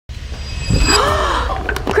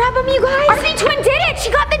them, you guys? RZ Twin did it!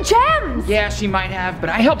 She got the gems! Yeah, she might have, but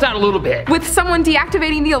I helped out a little bit. With someone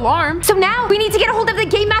deactivating the alarm. So now we need to get a hold of the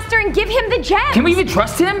Game Master and give him the gems. Can we even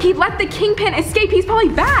trust him? He let the Kingpin escape. He's probably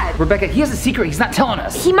bad. Rebecca, he has a secret. He's not telling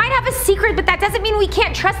us. He might have a secret, but that doesn't mean we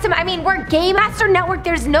can't trust him. I mean, we're Game Master Network.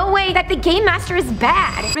 There's no way that the Game Master is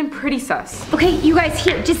bad. I've been pretty sus. Okay, you guys,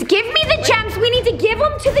 here, just give me the gems. We need to give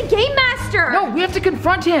them to the Game Master. No, we have to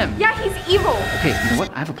confront him. Yeah, he's evil. Okay, you know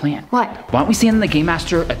what? I have a plan. What? Why don't we send the Game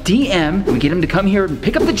Master a DM, we get him to come here and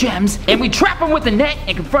pick up the gems, and we trap him with the net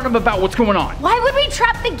and confront him about what's going on. Why would we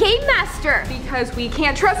trap the Game Master? Because we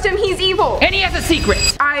can't trust him. He's evil. And he has a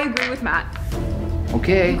secret. I agree with Matt.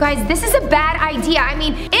 Okay. You guys, this is a bad idea. I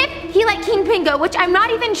mean, if he let Kingpin go, which I'm not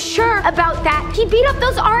even sure about that, he beat up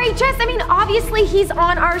those RHS. I mean, obviously he's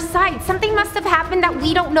on our side. Something must have happened that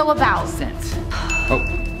we don't know about. Sense. Oh,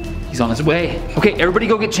 he's on his way. Okay, everybody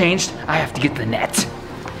go get changed. I have to get the net.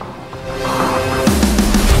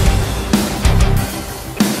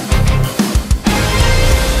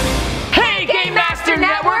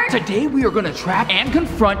 Today we are gonna trap and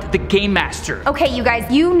confront the Game Master. Okay, you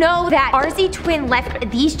guys, you know that RZ Twin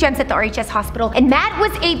left these gems at the RHS hospital, and Matt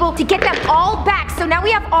was able to get them all back, so now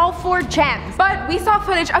we have all 4 gems. But we saw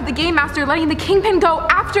footage of the Game Master letting the Kingpin go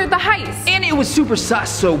after the heist. And it was super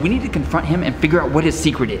sus, so we need to confront him and figure out what his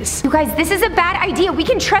secret is. You guys, this is a bad idea. We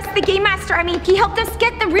can trust the Game Master. I mean, he helped us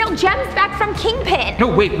get the real gems back from Kingpin.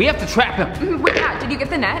 No, wait, we have to trap him. Wait, Matt, did you get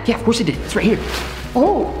the net? Yeah, of course I did. It's right here.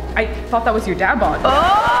 Oh, I thought that was your dad bod.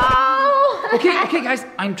 Oh! Okay, guys,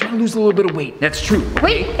 I'm trying to lose a little bit of weight. That's true. Okay?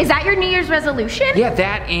 Wait, is that your New Year's resolution? Yeah,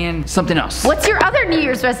 that and something else. What's your other New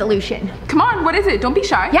Year's resolution? Come on, what is it? Don't be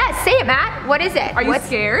shy. Yeah, say it, Matt. What is it? Are you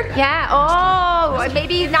scared? Yeah, oh,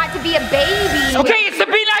 maybe not to be a baby. Okay, it's to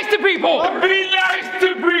be nice to people. Be nice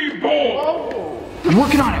to people. I'm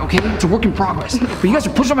working on it, okay? It's a work in progress. But you guys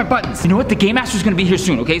are pushing on my buttons. You know what? The Game Master's gonna be here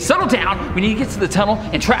soon, okay? Settle down. We need to get to the tunnel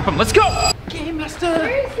and trap him. Let's go! Game Master!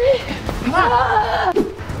 Where is he? Come on.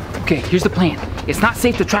 Okay, here's the plan. It's not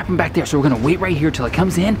safe to trap him back there, so we're gonna wait right here till he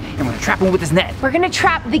comes in, and we're gonna trap him with his net. We're gonna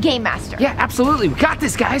trap the Game Master. Yeah, absolutely. We got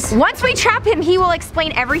this, guys. Once we trap him, he will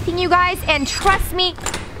explain everything, you guys, and trust me.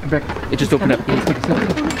 Rebecca, it just opened up.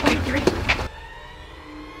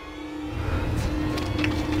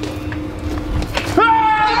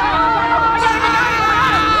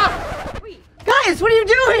 Guys, what are you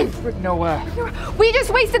doing? No, We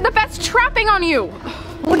just wasted the best trapping on you.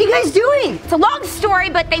 What are you guys doing? It's a long story,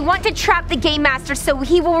 but they want to trap the Game Master so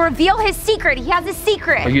he will reveal his secret. He has a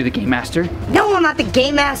secret. Are you the Game Master? No, I'm not the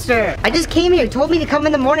Game Master. I just came here. You told me to come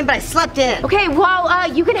in the morning, but I slept in. Okay, well,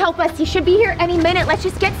 you can help us. He should be here any minute. Let's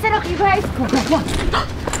just get set up, you guys. Go.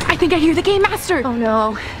 I think I hear the Game Master. Oh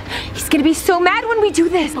no, he's gonna be so mad when we do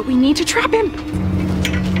this. But we need to trap him.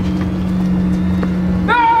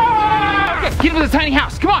 Get him to the tiny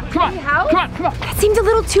house. Come on. Tiny house? Come on. That seemed a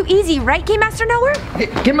little too easy, right, Game Master Nowhere? Okay,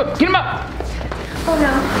 get him up. Oh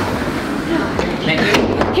no.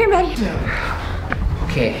 Here, Maddie.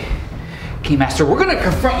 Okay. Game Master, we're gonna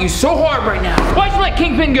confront you so hard right now. Why'd you let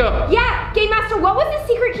Kingpin go? Yeah, Game Master, what was the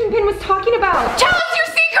secret Kingpin was talking about? Tell us your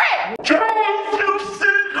secret! Tell us your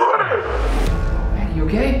secret! Man, you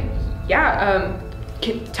okay? Yeah,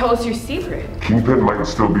 tell us your secret. Kingpin might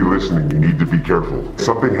still be listening. You need to be careful.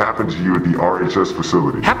 Something happened to you at the RHS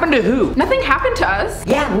facility. Happened to who? Nothing happened to us.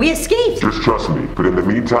 Yeah, we escaped. Just trust me. But in the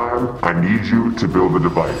meantime, I need you to build a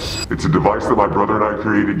device. It's a device that my brother and I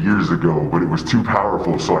created years ago, but it was too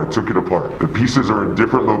powerful, so I took it apart. The pieces are in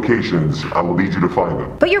different locations. I will need you to find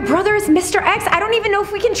them. But your brother is Mr. X. I don't even know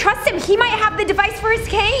if we can trust him. He might have the device for his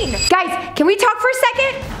cane. Guys, can we talk for a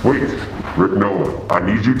second? Wait, Rick Noah, I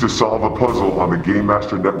need you to solve a puzzle on the Game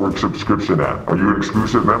Master Network subscription app. Are you an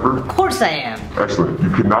exclusive member? Of course I am. Excellent. You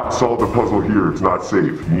cannot solve the puzzle here. It's not safe.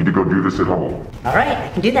 You need to go do this at home. All right, I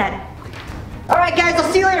can do that. All right, guys, I'll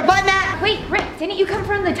see you later. Bye, Matt. Wait, Rick, didn't you come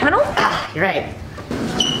from the tunnel? You're right.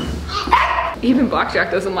 Even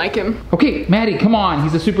Blackjack doesn't like him. Okay, Maddie, come on.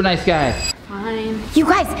 He's a super nice guy. Fine. You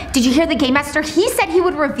guys, did you hear the Game Master? He said he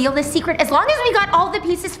would reveal the secret as long as we got all the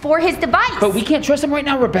pieces for his device. But we can't trust him right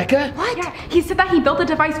now, Rebecca. What? Yeah, he said that he built a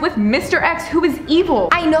device with Mr. X, who is evil.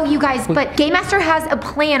 I know, you guys, but Game Master has a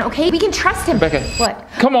plan, okay? We can trust him. Rebecca. What?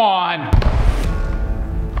 Come on.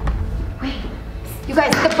 Wait. You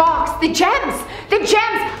guys, the box, the gems. The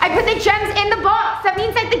gems. I put the gems in the box. That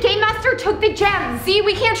means that the Game Master took the gems. See,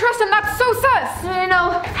 we can't trust him. That's so sus.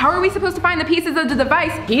 No. How are we supposed to find the pieces of the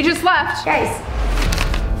device? He just left. Guys.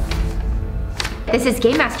 This is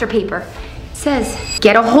Game Master paper. It says,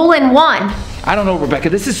 get a hole in one. I don't know, Rebecca.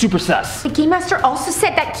 This is super sus. The Game Master also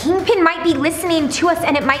said that Kingpin might be listening to us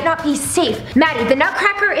and it might not be safe. Maddie, the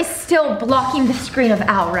Nutcracker is still blocking the screen of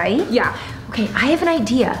Al, right? Yeah. Okay, I have an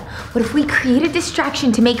idea. What if we create a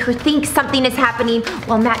distraction to make her think something is happening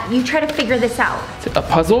while Matt, you try to figure this out? A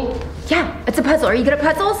puzzle? Yeah, it's a puzzle. Are you good at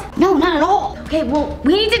puzzles? No, not at all. Okay, well,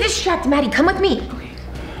 we need to distract Maddie. Come with me.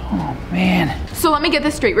 Oh, man. So let me get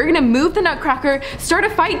this straight. We're gonna move the Nutcracker, start a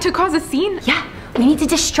fight to cause a scene? Yeah, we need to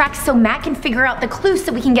distract so Matt can figure out the clue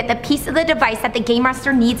so we can get the piece of the device that the Game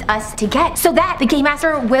Master needs us to get. So that the Game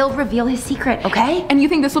Master will reveal his secret, okay? And you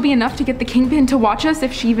think this will be enough to get the Kingpin to watch us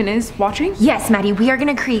if she even is watching? Yes, Maddie, we are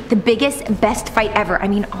gonna create the biggest, best fight ever. I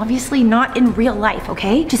mean, obviously not in real life,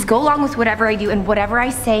 okay? Just go along with whatever I do, and whatever I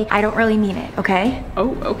say, I don't really mean it, okay?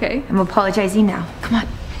 Oh, okay. I'm apologizing now. Come on.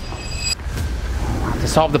 To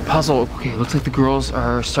solve the puzzle, okay, looks like the girls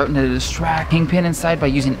are starting to distract Kingpin inside by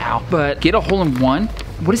using Owl. But get a hole in one?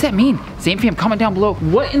 What does that mean? Zane fam, comment down below.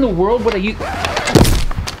 What in the world would I use?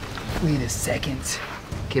 Wait a second.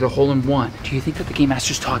 Get a hole in one. Do you think that the Game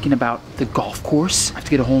Master's talking about the golf course? I have to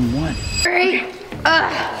get a hole in one. Right.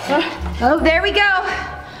 Oh, there we go.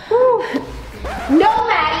 Whew. No,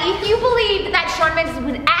 Maddie, you believed that Shawn Mendes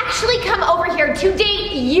would actually come over here to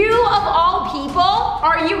date you of all people?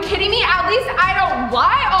 Are you kidding me? At least I don't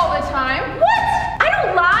lie all the time. What? I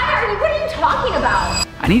don't lie. What are you talking about?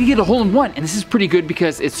 I need to get a hole in one, and this is pretty good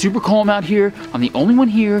because it's super calm out here. I'm the only one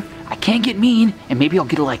here. I can't get mean, and maybe I'll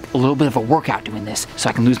get a little bit of a workout doing this so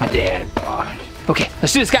I can lose my dad. Okay,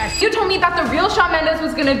 let's do this, guys. You told me that the real Shawn Mendes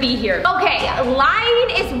was gonna be here. Okay, lying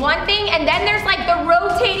is one thing, and then there's like the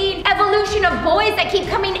rotating evolution of boys that keep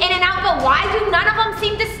coming in and out, but why do none of them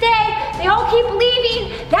seem to stay? They all keep leaving.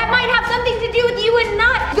 That might have something to do with you and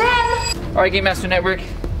not them. All right, Game Master Network.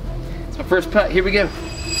 It's my first putt. Here we go.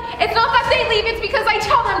 It's not that they leave, it's because I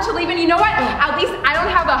tell them to leave, and you know what? At least I don't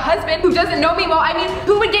have a husband who doesn't know me well. I mean,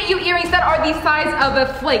 who would get you earrings that are the size of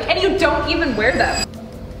a flake, and you don't even wear them?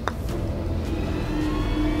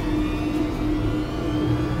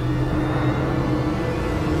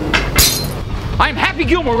 I'm Happy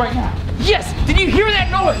Gilmore right now. Yes, did you hear that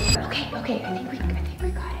noise? Okay, I think we got it.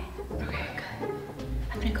 Okay, good.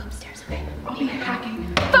 I'm gonna go upstairs, okay? I'll be hacking.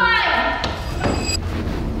 Fine!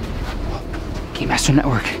 Game Master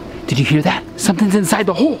Network, did you hear that? Something's inside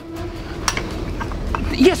the hole.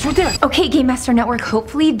 Yes, right there. Okay, Game Master Network,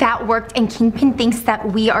 hopefully that worked and Kingpin thinks that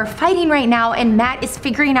we are fighting right now and Matt is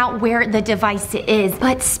figuring out where the device is.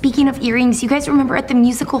 But speaking of earrings, you guys remember at the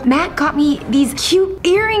musical, Matt got me these cute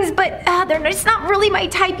earrings, but they're just not really my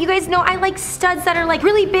type. You guys know I like studs that are like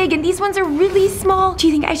really big and these ones are really small. Do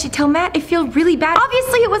you think I should tell Matt? I feel really bad.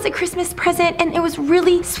 Obviously it was a Christmas present and it was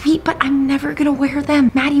really sweet, but I'm never gonna wear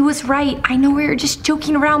them. Maddie was right. I know we were just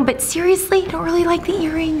joking around, but seriously, I don't really like the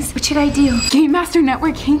earrings. What should I do? Game Master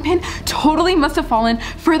Network Kingpin totally must have fallen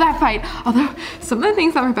for that fight. Although some of the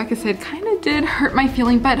things that Rebecca said kind of did hurt my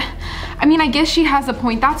feeling, but I mean, I guess she has a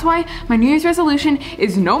point. That's why my New Year's resolution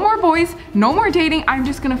is no more boys, no more dating. I'm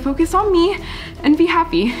just gonna focus on me and be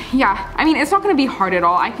happy. Yeah, I mean, it's not gonna be hard at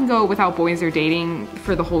all. I can go without boys or dating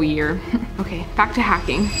for the whole year. Okay, back to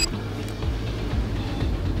hacking.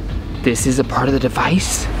 This is a part of the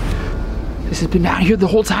device? This has been down here the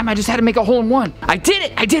whole time. I just had to make a hole in one. I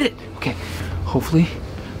did it. Okay, hopefully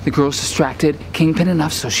the girl's distracted Kingpin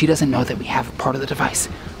enough so she doesn't know that we have a part of the device.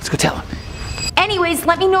 Let's go tell him. Anyways,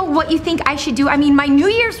 let me know what you think I should do. I mean, my New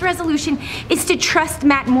Year's resolution is to trust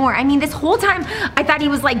Matt more. I mean, this whole time I thought he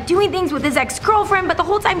was like doing things with his ex-girlfriend, but the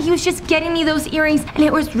whole time he was just getting me those earrings and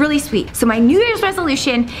it was really sweet. So my New Year's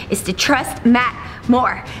resolution is to trust Matt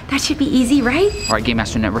more. That should be easy, right? All right, Game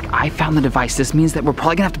Master Network, I found the device. This means that we're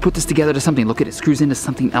probably gonna have to put this together to something. Look at it, screws into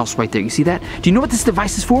something else right there. You see that? Do you know what this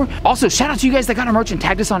device is for? Also, shout out to you guys that got our merch and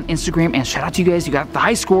tagged us on Instagram, and shout out to you guys who got the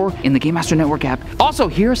high score in the Game Master Network app. Also,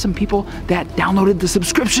 here are some people that downloaded the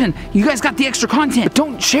subscription. You guys got the extra content, but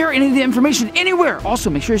don't share any of the information anywhere.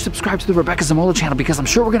 Also, make sure you subscribe to the Rebecca Zamola channel because I'm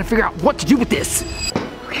sure we're gonna figure out what to do with this.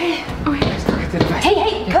 Okay. Oh, let's look at the device.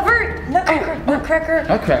 Hey, cover Nutcracker.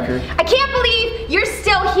 Nutcracker. I can't believe you're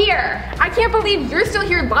still here. I can't believe you're still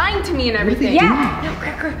here lying to me and everything. Yeah,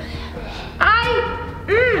 Nutcracker. Ow,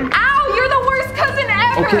 you're the worst cousin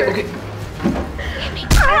ever. Okay.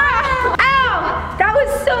 Ow! That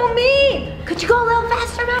was so mean. Could you go a little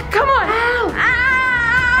faster, Matt? Come on. Ow!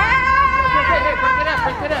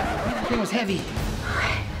 Break it up. That thing was heavy.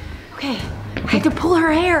 Okay. I had to pull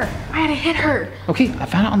her hair. I had to hit her. Okay, I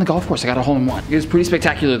found it on the golf course. I got a hole in one. It was pretty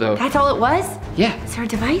spectacular though. That's all it was? Yeah. Is there a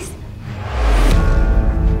device?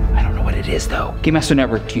 I don't know what it is though. Game Master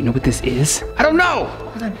Network, do you know what this is? I don't know.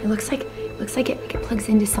 Hold on. It looks like it plugs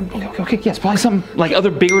into something. Okay, yeah, it's probably some like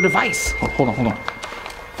other bigger device. Hold on.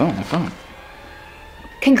 Phone.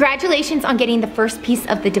 Congratulations on getting the first piece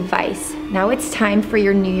of the device. Now it's time for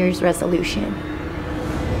your New Year's resolution.